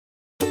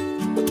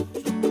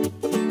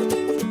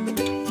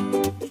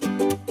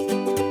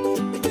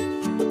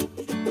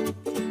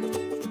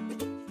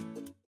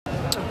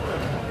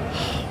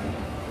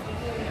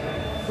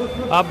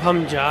अब हम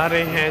जा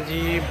रहे हैं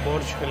जी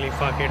बुर्ज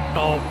खलीफा के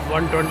टॉप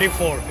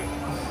 124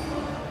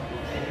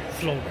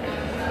 फ्लोर पे।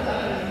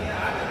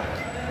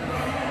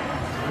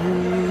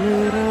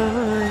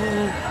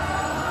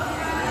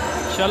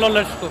 चलो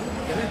लेट्स गो।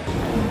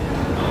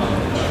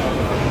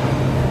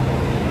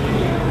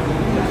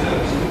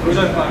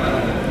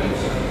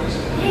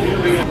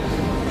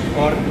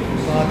 और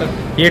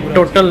ये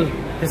टोटल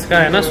इसका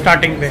है ना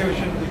स्टार्टिंग पे।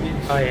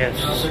 हाँ यस,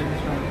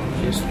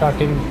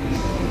 स्टार्टिंग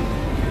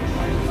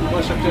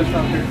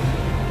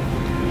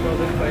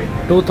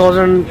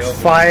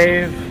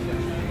 2005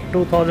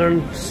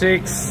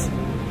 2006।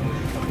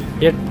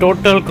 ये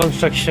टोटल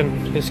कंस्ट्रक्शन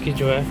इसकी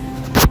जो है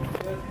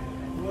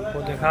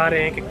वो दिखा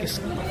रहे हैं कि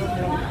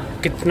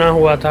कितना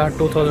हुआ था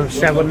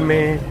 2007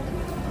 में।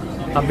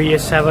 अभी ये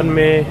 7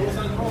 में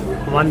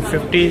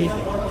 150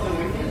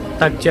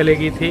 तक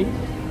चलेगी थी।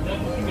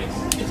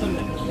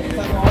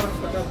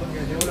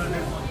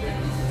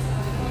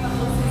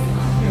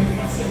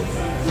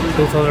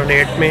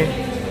 में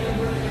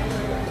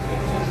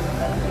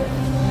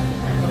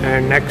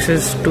एंड नेक्स्ट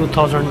इज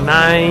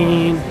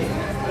 2009।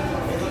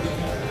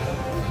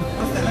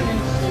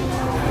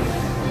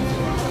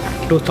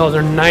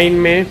 2009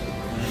 में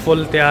फुल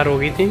तैयार हो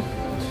गई थी।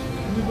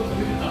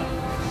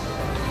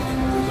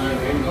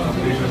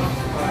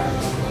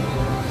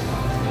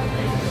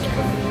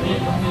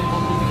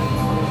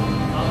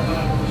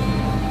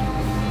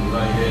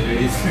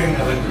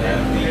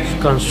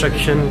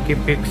 कंस्ट्रक्शन की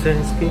पिक्स है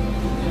इसकी।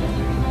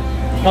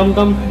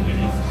 कम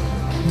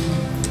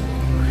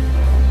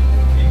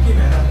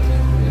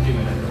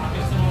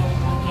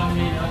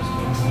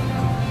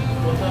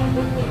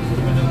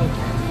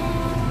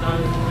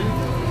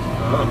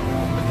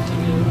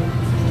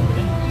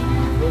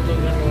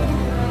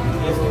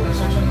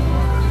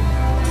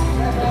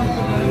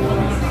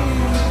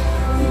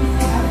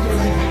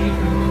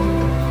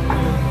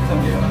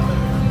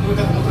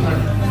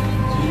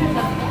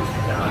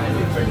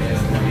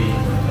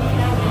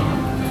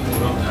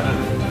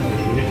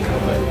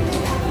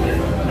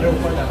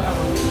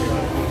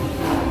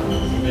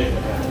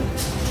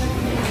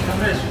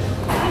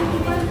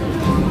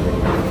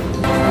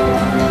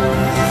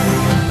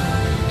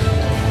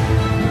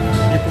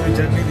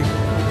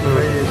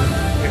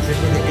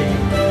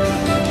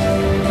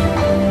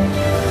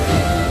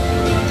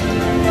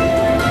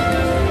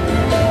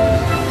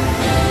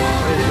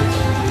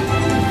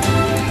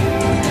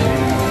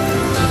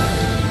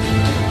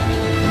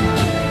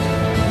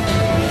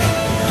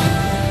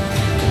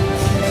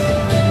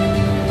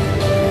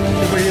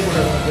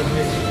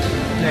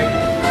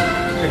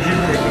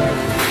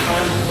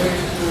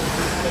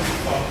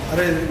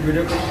अरे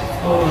वीडियो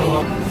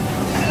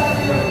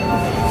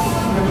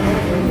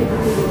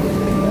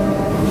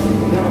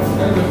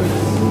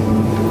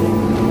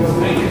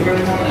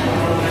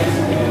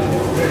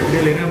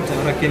लेना हम चाह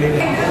रखे नहीं।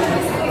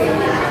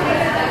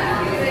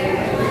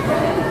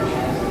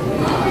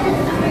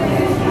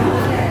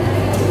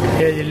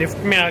 ये लिफ्ट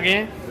में आ गए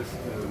हैं।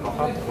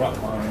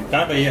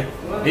 कहाँ पे है?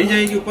 नहीं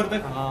जाएगी ऊपर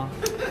तक। हाँ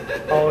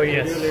ओह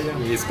यस।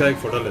 इसका एक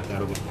फोटो लेते हैं।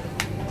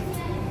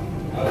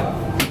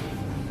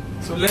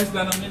 So less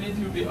than a minute,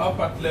 you'll be up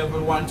at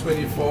level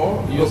 124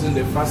 using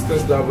the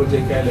fastest double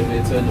decker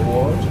elevator in the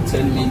world,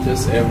 10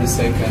 meters every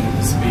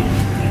second speed.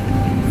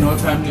 No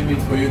time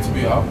limit for you to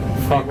be up.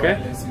 Okay.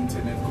 Wireless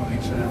internet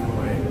connection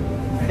everywhere.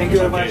 Thank you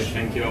very much.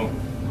 Thank you.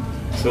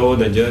 So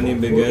the journey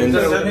begins.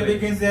 The journey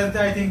begins there.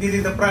 I think this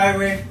is the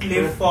private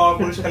lift for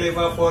Burj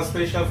Khalifa for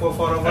special for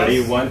 4 of us.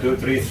 Ready, 1, 2,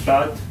 3,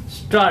 start.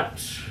 Start.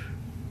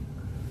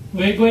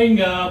 We're going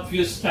up.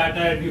 You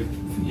started.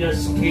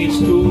 Just 3,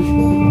 2,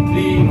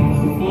 3,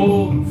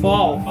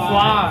 4,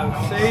 5,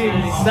 6,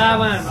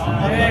 7,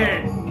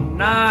 8,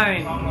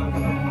 9,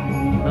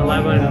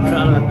 11,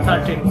 12,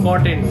 13,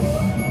 14,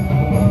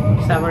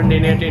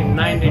 17, 18,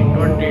 19,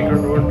 20,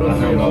 21,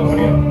 22,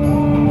 23.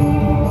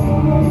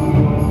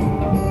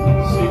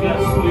 So you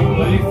guys doing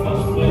very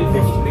fast, very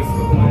fast. The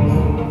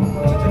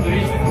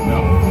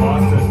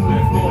fastest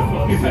lift.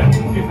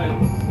 55.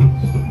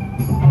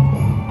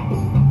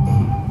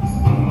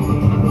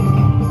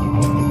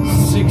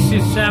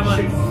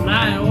 67,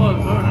 9, 1,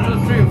 2,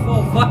 3,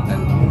 4, 5.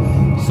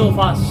 So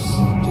fast.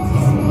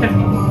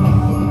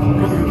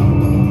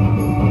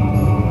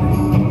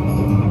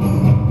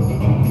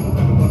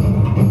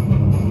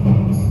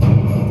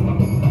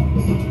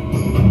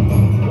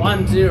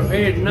 One, 0,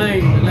 8,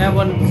 9,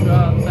 11,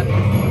 12,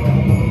 13.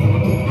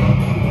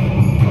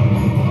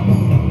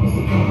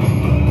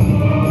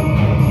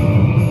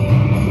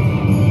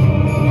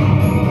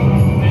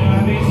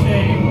 They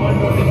say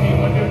 123,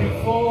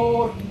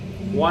 124.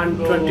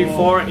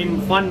 124 in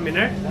 1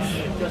 minute.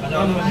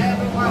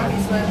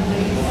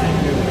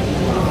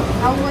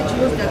 How much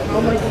was that?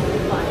 How much?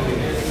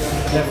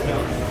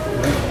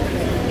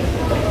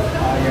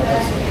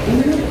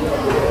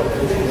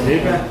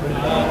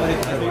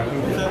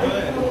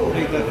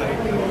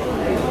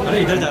 अरे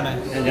इधर जाना है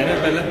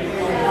पहले।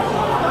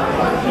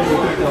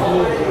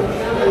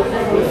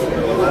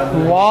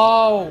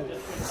 Wow.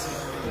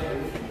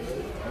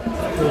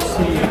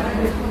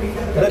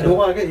 अरे दो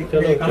आगे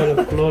चलो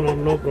चलो,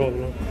 नो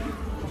प्रॉब्लम।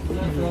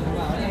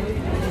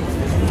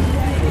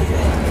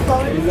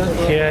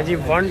 ये है जी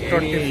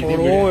 124।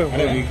 ओए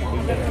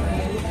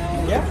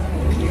क्या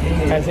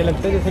ऐसे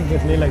लगता है जैसे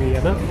गिरने लगी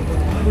है ना।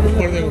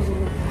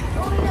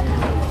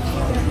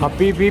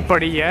 अभी भी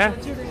पड़ी है।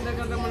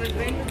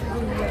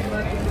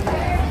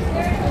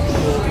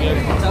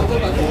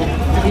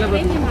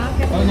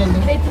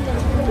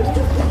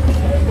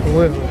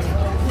 ओए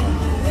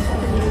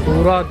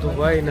पूरा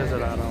दुबई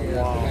नजर आ रहा है।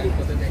 वाह,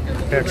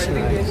 दैट्स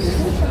नाइस।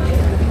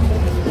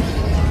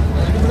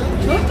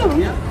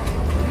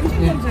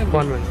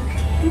 1 मिनट।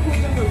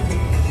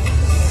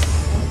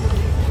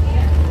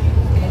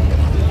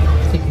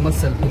 एक मस्त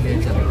सेल्फी ले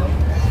चलो।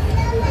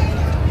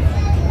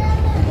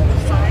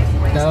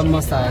 क्या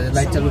मस्त आया,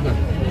 लाइट चालू कर।